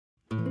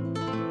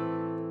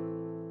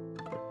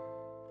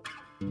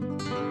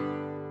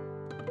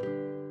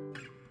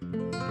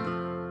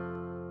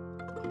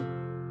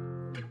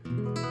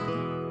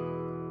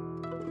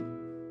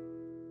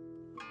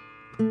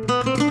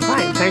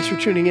Thanks for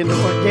tuning in to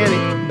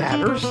Organic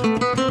Matters. It's going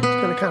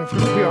to kind of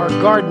be our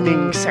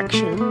gardening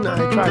section.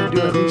 I try to do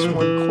at least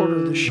 1/4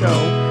 of the show.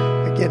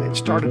 Again, it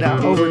started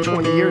out over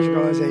 20 years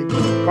ago as a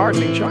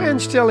gardening show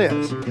and still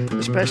is,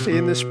 especially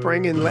in the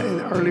spring and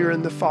earlier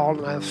in the fall.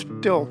 And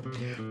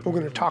we're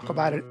going to talk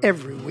about it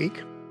every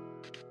week.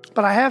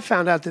 But I have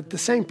found out that the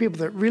same people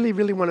that really,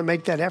 really want to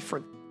make that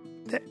effort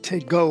to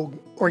go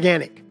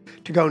organic,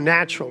 to go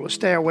natural, to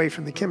stay away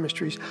from the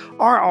chemistries,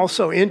 are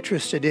also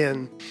interested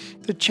in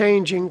the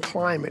changing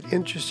climate,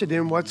 interested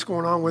in what's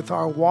going on with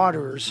our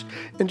waters,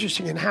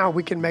 interested in how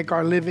we can make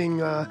our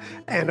living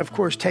and, of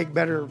course, take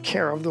better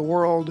care of the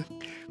world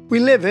we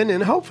live in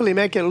and hopefully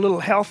make it a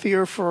little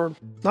healthier for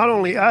not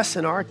only us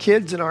and our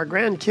kids and our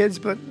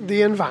grandkids, but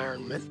the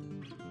environment.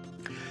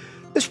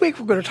 This week,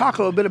 we're going to talk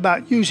a little bit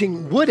about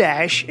using wood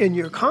ash in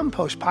your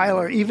compost pile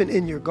or even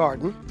in your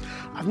garden.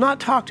 I've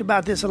not talked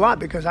about this a lot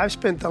because I've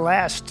spent the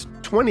last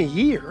 20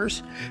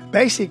 years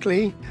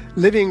basically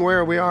living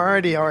where we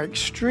already are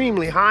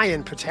extremely high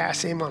in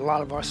potassium on a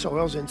lot of our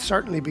soils, and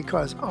certainly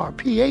because our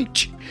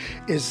pH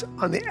is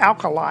on the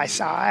alkali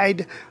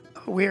side,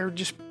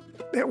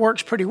 it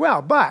works pretty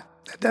well. But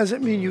that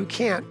doesn't mean you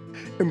can't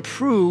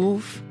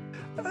improve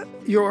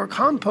your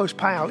compost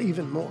pile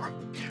even more.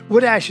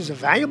 Wood ash is a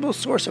valuable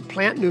source of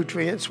plant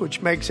nutrients,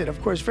 which makes it,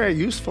 of course, very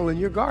useful in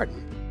your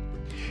garden.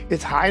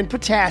 It's high in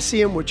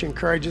potassium, which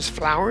encourages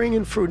flowering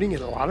and fruiting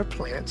in a lot of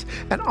plants,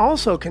 and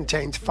also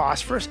contains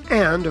phosphorus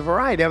and a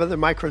variety of other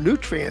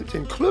micronutrients,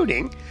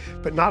 including,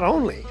 but not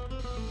only,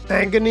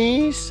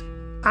 manganese,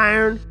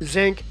 iron,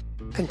 zinc,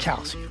 and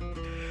calcium.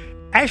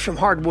 Ash from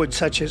hardwoods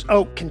such as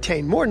oak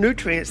contain more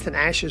nutrients than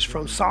ashes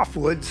from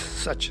softwoods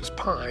such as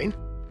pine.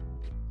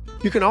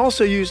 You can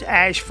also use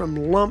ash from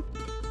lump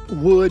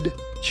wood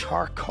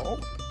charcoal,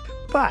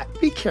 but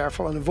be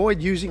careful and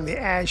avoid using the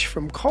ash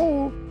from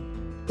coal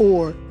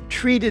or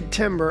treated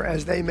timber,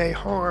 as they may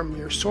harm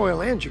your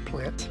soil and your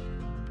plants.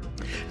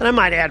 And I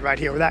might add right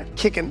here, without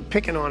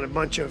picking on a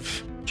bunch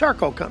of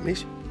charcoal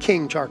companies,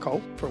 King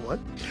Charcoal for one,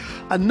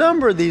 a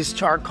number of these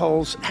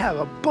charcoals have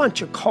a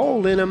bunch of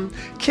coal in them,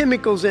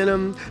 chemicals in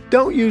them.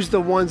 Don't use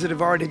the ones that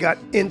have already got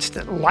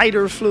instant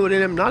lighter fluid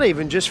in them, not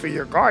even just for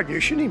your garden. You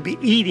shouldn't even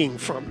be eating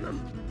from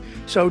them.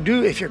 So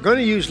if you're going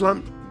to use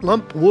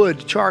lump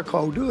wood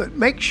charcoal, do it.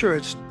 Make sure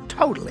it's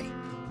totally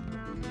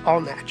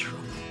all natural.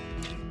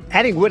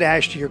 Adding wood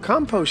ash to your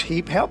compost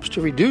heap helps to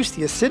reduce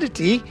the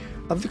acidity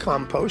of the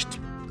compost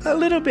a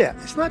little bit.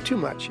 It's not too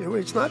much.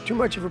 It's not too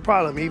much of a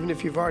problem, even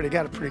if you've already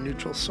got a pretty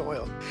neutral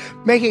soil,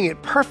 making it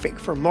perfect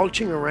for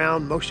mulching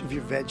around most of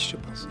your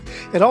vegetables.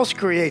 It also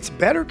creates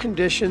better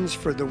conditions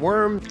for the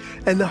worm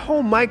and the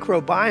whole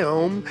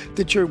microbiome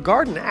that your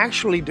garden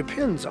actually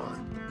depends on.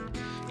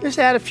 Just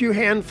add a few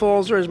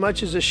handfuls or as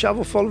much as a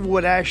shovelful of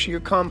wood ash to your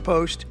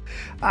compost.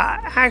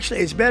 Actually,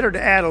 it's better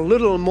to add a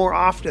little more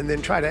often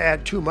than try to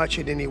add too much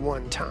at any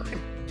one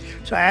time.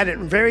 So add it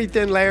in very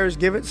thin layers,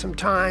 give it some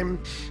time,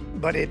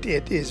 but it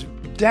is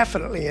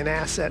definitely an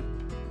asset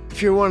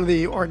if you're one of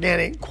the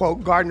organic,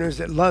 quote, gardeners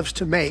that loves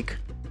to make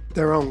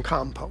their own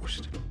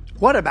compost.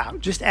 What about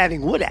just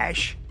adding wood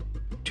ash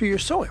to your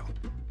soil?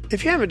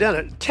 If you haven't done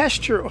it,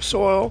 test your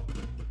soil.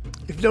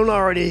 If you don't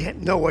already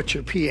know what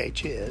your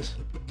pH is,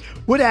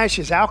 wood ash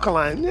is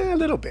alkaline a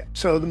little bit.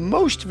 So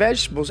most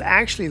vegetables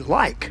actually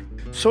like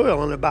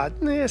soil in about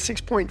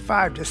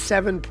 6.5 to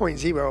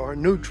 7.0 or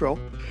neutral.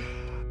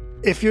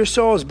 If your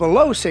soil is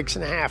below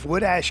 6.5,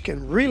 wood ash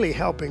can really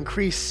help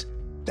increase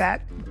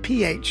that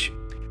pH,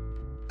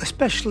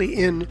 especially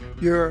in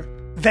your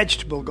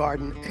vegetable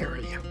garden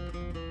area.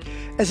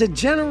 As a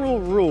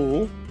general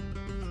rule,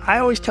 I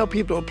always tell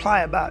people to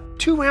apply about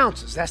 2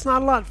 ounces. That's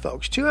not a lot,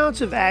 folks. 2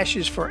 ounces of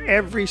ashes for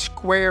every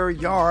square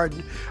yard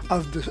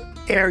of the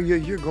area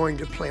you're going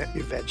to plant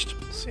your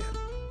vegetables in.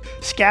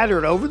 Scatter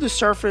it over the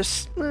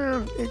surface.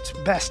 It's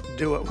best to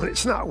do it when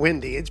it's not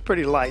windy. It's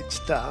pretty light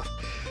stuff.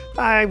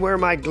 I wear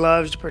my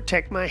gloves to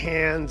protect my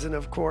hands, and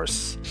of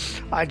course,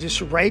 I just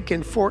rake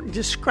and fork,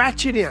 just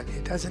scratch it in.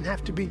 It doesn't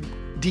have to be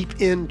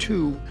deep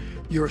into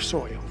your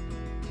soil.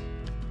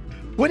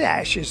 Wood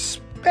ash is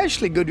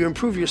especially good to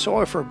improve your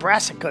soil for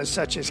brassicas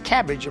such as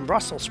cabbage and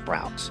Brussels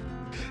sprouts.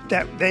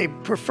 That they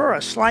prefer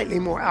a slightly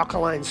more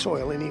alkaline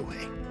soil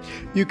anyway.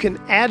 You can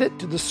add it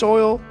to the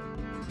soil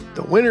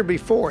the winter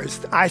before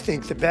is, I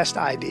think, the best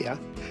idea.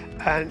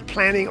 And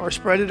planting or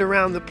spread it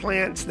around the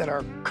plants that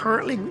are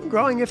currently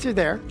growing if they're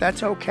there.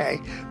 That's okay.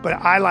 But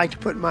I like to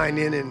put mine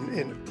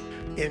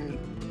in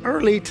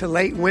early to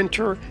late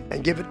winter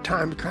and give it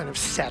time to kind of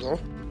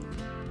settle.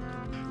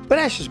 Wood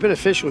ash is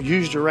beneficial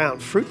used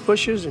around fruit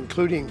bushes,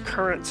 including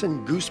currants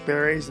and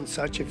gooseberries and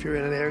such, if you're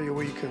in an area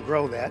where you can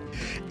grow that,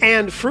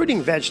 and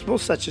fruiting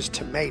vegetables such as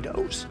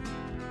tomatoes,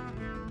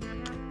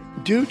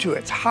 due to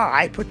its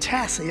high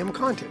potassium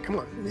content. Come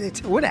on,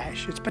 it's wood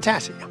ash, it's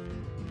potassium.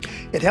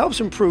 It helps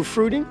improve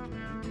fruiting.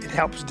 It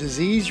helps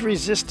disease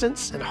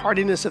resistance and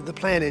hardiness of the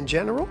plant in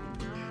general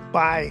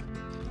by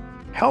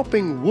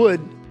helping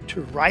wood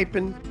to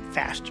ripen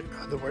faster. In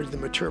other words, the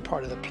mature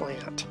part of the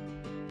plant.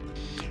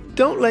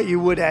 Don't let your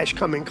wood ash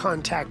come in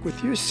contact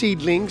with your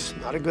seedlings,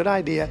 not a good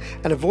idea,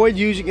 and avoid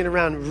using it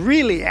around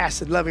really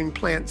acid-loving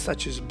plants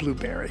such as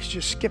blueberries.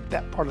 Just skip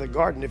that part of the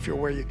garden if you're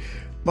where you...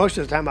 Most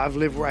of the time I've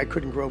lived where I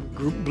couldn't grow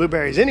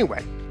blueberries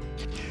anyway.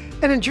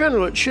 And in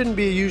general, it shouldn't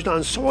be used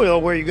on soil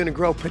where you're going to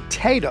grow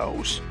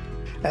potatoes,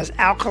 as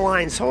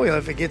alkaline soil,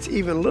 if it gets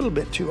even a little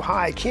bit too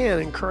high, can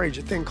encourage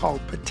a thing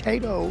called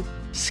potato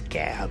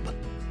scab.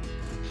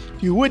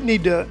 You would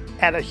need to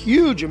add a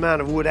huge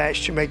amount of wood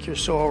ash to make your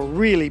soil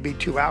really be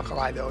too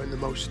alkali, though.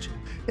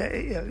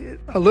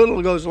 A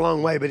little goes a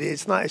long way, but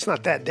it's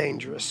not that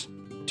dangerous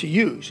to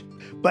use.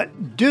 But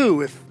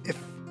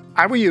if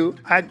I were you,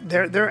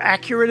 they're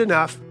accurate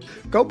enough.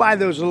 Go buy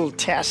those little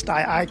tests.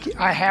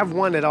 I have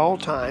one at all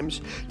times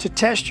to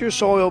test your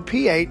soil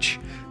pH.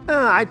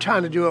 I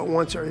try to do it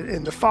once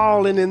in the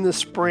fall and in the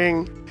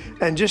spring,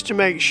 and just to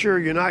make sure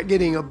you're not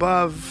getting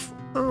above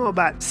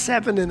about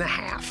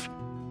 7.5.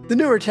 The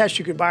newer tests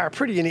you can buy are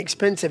pretty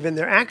inexpensive, and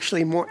they're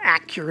actually more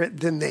accurate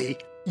than they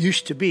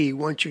used to be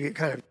once you get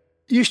kind of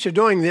used to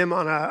doing them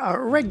on a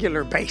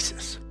regular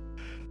basis.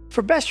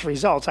 For best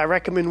results, I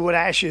recommend wood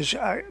ashes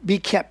be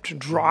kept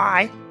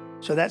dry,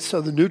 so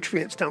the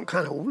nutrients don't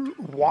kind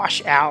of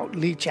wash out,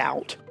 leach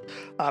out.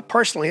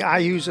 Personally, I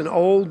use an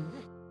old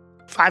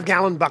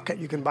 5-gallon bucket.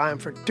 You can buy them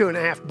for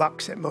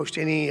 $2.50 at most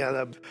any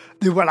of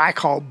what I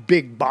call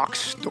big box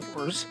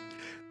stores.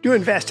 Do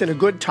invest in a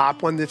good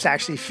top one that's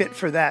actually fit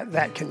for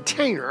that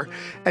container,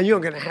 and you're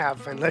going to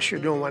have, unless you're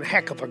doing one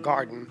heck of a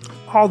garden,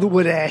 all the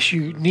wood ash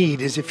you need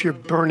is if you're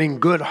burning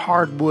good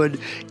hardwood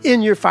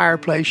in your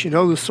fireplace. You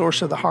know the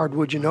source of the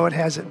hardwood. You know it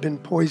hasn't been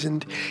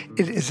poisoned.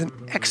 It is an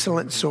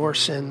excellent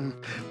source, and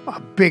a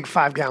big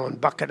 5-gallon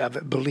bucket of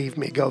it, believe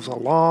me, goes a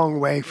long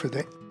way for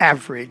the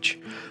average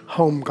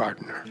home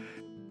gardener.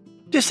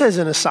 Just as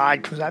an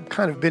aside, because I've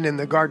kind of been in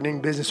the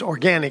gardening business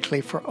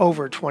organically for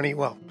over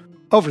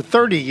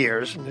 30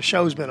 years, and the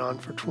show's been on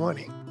for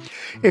 20.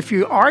 If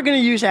you are going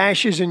to use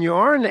ashes and you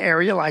are in the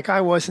area like I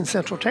was in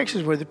Central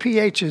Texas where the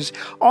pH is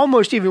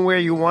almost even where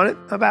you want it,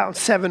 about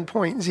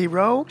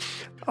 7.0,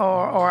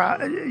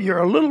 or you're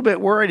a little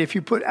bit worried if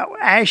you put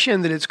ash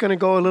in that it's going to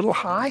go a little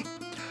high,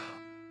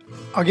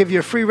 I'll give you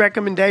a free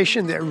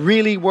recommendation that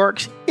really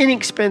works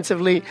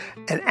inexpensively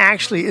and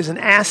actually is an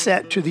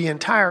asset to the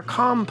entire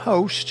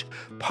compost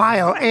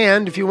pile,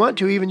 and if you want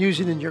to, even use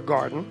it in your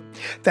garden.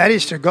 That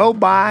is to go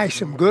buy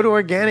some good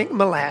organic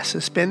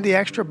molasses, spend the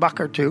extra $1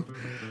 or $2.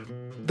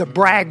 The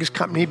Braggs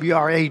Company,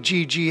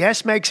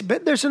 Braggs, makes it,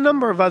 but there's a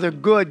number of other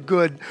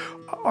good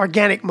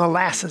organic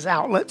molasses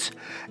outlets,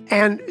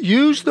 and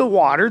use the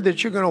water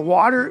that you're going to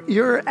water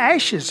your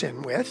ashes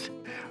in with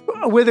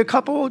a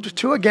couple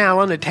to a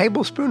gallon, a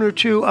tablespoon or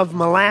two of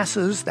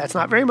molasses. That's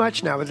not very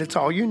much now, but it's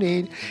all you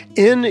need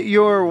in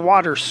your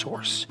water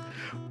source.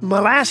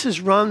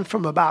 Molasses run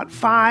from about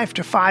 5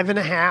 to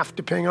 5.5,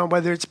 depending on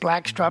whether it's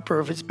blackstrap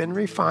or if it's been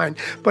refined.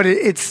 But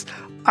it's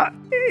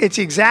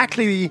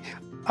exactly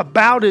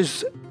about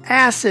as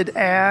acid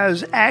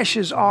as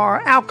ashes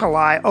are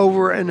alkali,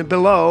 over and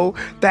below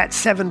that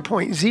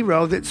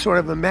 7.0 that's sort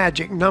of a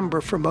magic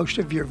number for most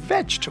of your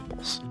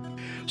vegetables.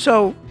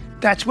 So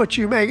that's what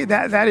you make.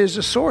 That is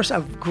a source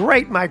of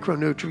great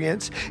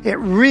micronutrients. It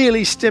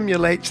really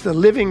stimulates the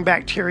living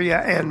bacteria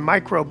and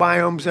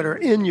microbiomes that are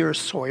in your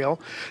soil.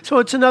 So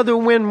it's another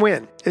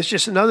win-win. It's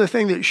just another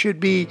thing that should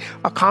be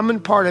a common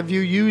part of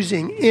you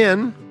using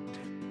in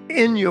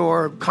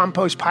your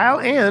compost pile,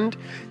 and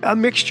a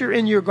mixture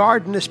in your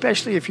garden,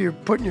 especially if you're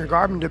putting your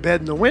garden to bed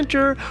in the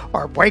winter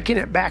or waking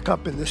it back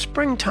up in the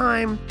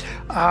springtime.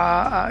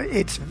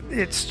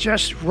 It's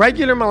just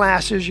regular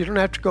molasses. You don't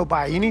have to go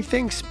buy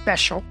anything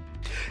special.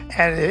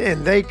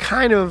 And they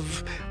kind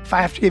of, if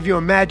I have to give you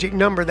a magic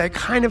number, they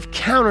kind of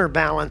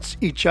counterbalance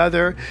each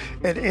other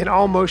in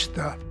almost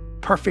the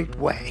perfect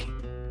way.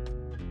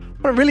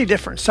 What a really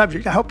different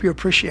subject. I hope you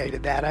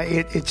appreciated that.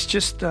 It's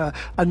just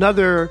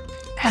another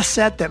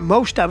asset that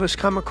most of us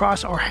come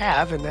across or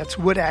have, and that's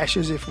wood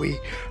ashes. If we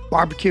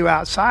barbecue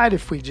outside,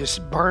 if we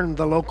just burn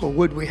the local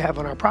wood we have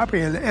on our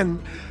property,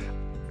 and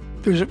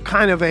there's a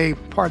kind of a,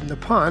 pardon the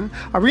pun,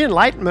 a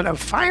re-enlightenment of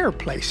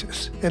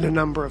fireplaces in a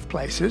number of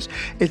places.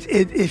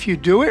 If you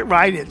do it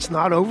right, it's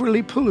not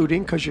overly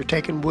polluting because you're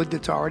taking wood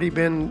that's already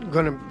been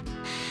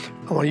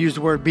I want to use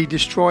the word be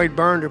destroyed,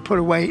 burned, or put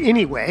away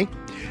anyway.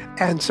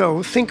 And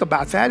so think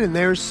about that. And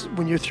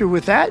when you're through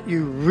with that,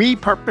 you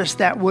repurpose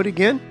that wood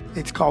again.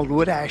 It's called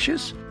wood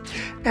ashes.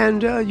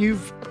 And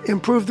you've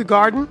improved the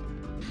garden,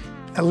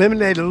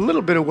 eliminated a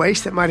little bit of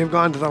waste that might have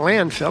gone to the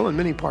landfill in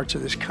many parts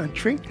of this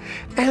country,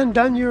 and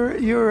done your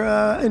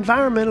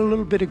environment a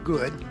little bit of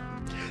good.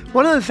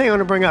 One other thing I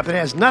want to bring up, it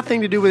has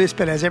nothing to do with this,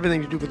 but it has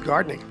everything to do with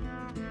gardening.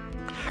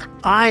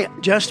 I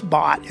just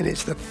bought, and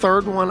it's the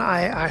third one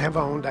I have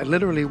owned. I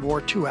literally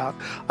wore 2 out.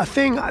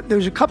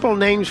 There's a couple of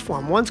names for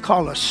them. One's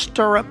called a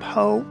stirrup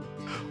hoe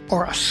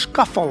or a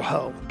scuffle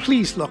hoe.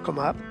 Please look them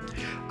up.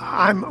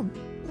 I'm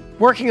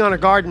working on a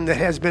garden that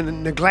has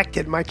been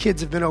neglected. My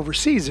kids have been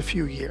overseas a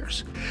few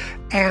years.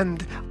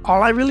 And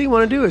all I really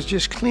want to do is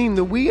just clean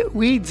the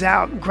weeds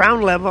out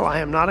ground level. I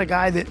am not a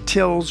guy that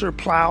tills or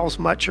plows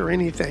much or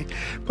anything.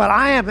 But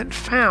I haven't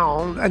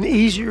found an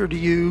easier to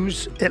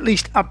use, at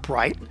least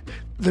upright.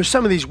 There's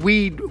some of these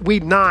weed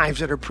knives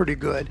that are pretty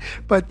good.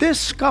 But this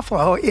scuffle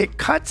hoe, it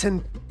cuts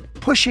and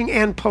pushing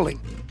and pulling.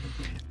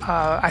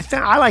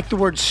 I like the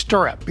word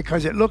stirrup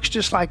because it looks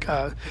just like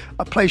a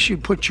place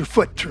you'd put your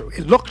foot through.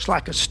 It looks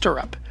like a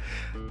stirrup.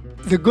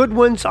 The good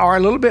ones are a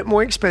little bit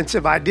more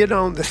expensive. I did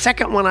own the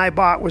second one I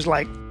bought was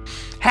like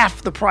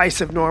half the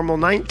price of normal,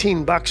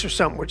 $19 or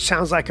something, which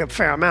sounds like a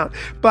fair amount.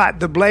 But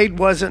the blade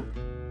wasn't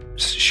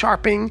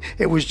sharping.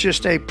 It was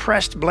just a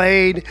pressed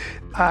blade.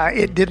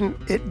 It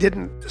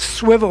didn't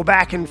swivel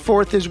back and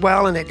forth as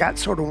well, and it got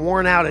sort of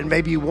worn out in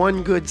maybe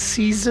one good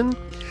season.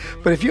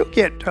 But if you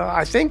get,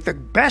 I think the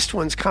best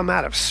ones come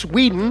out of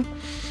Sweden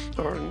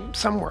or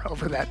somewhere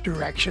over that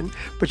direction.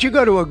 But you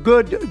go to a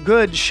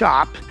good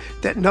shop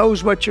that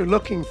knows what you're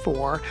looking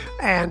for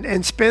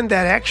and spend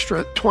that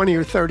extra 20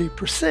 or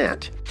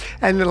 30%.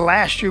 And it'll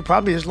last you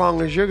probably as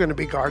long as you're going to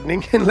be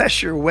gardening,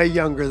 unless you're way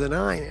younger than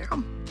I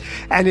am.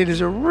 And it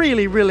is a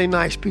really, really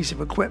nice piece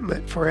of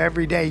equipment for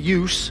everyday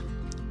use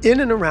in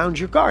and around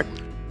your garden.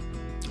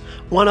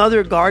 One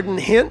other garden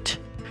hint.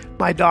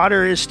 My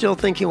daughter is still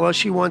thinking, well,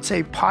 she wants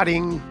a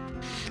potting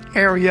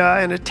area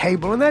and a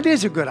table, and that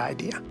is a good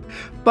idea.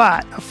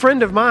 But a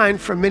friend of mine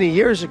from many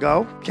years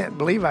ago, can't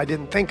believe I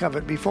didn't think of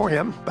it before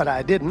him, but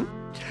I didn't.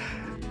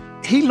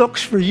 He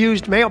looks for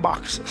used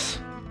mailboxes.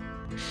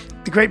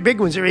 The great big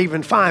ones are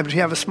even fine, but if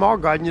you have a small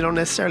garden, you don't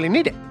necessarily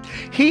need it.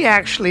 He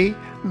actually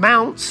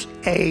mounts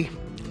a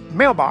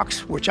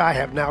mailbox, which I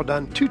have now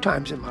done 2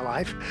 times in my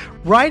life,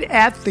 right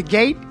at the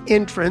gate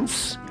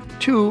entrance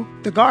to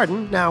the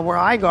garden. Now, where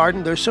I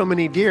garden, there's so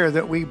many deer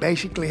that we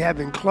basically have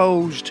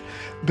enclosed,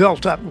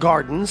 built-up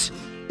gardens.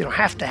 You don't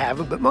have to have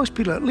them, but most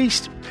people at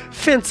least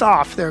fence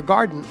off their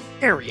garden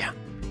area.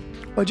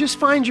 Well, just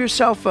find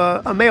yourself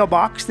a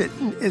mailbox that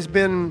has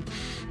been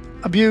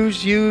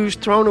abused, used,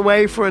 thrown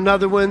away for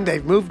another one.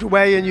 They've moved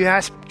away, and you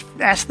ask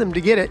them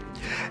to get it.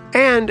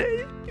 And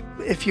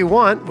if you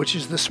want, which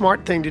is the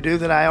smart thing to do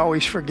that I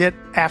always forget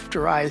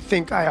after I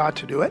think I ought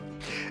to do it,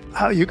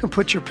 you can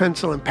put your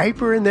pencil and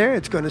paper in there.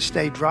 It's going to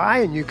stay dry,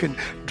 and you can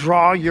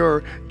draw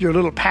your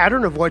little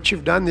pattern of what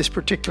you've done this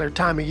particular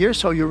time of year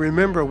so you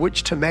remember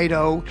which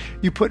tomato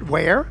you put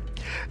where.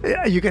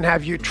 You can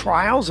have your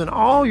trials and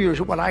all your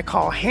what I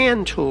call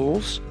hand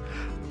tools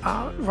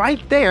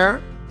right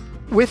there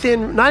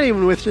within, not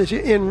even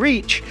within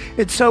reach.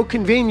 It's so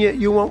convenient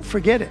you won't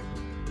forget it.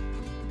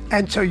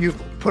 And so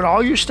you've put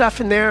all your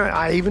stuff in there.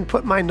 I even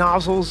put my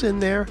nozzles in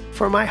there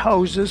for my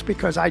hoses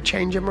because I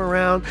change them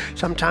around.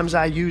 Sometimes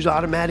I use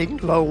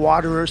automatic low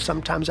waterers.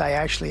 Sometimes I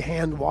actually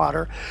hand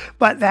water.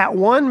 But that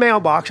one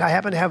mailbox, I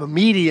happen to have a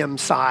medium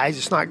size.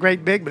 It's not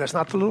great big, but it's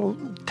not the little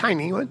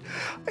tiny one,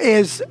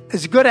 is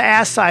as good an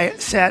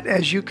asset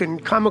as you can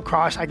come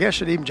across. I guess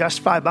it'd even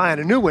justify buying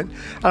a new one.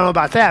 I don't know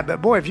about that,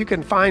 but boy, if you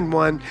can find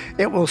one,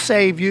 it will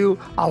save you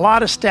a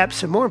lot of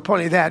steps. And more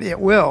importantly that, it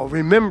will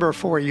remember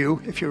for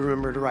you, if you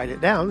remember to write it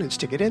down and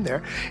stick it in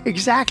there,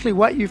 exactly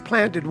what you've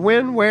planted,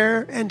 when,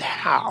 where, and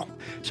how.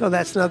 So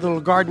that's another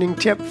little gardening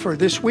tip for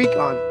this week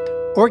on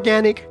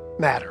Organic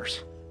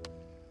Matters.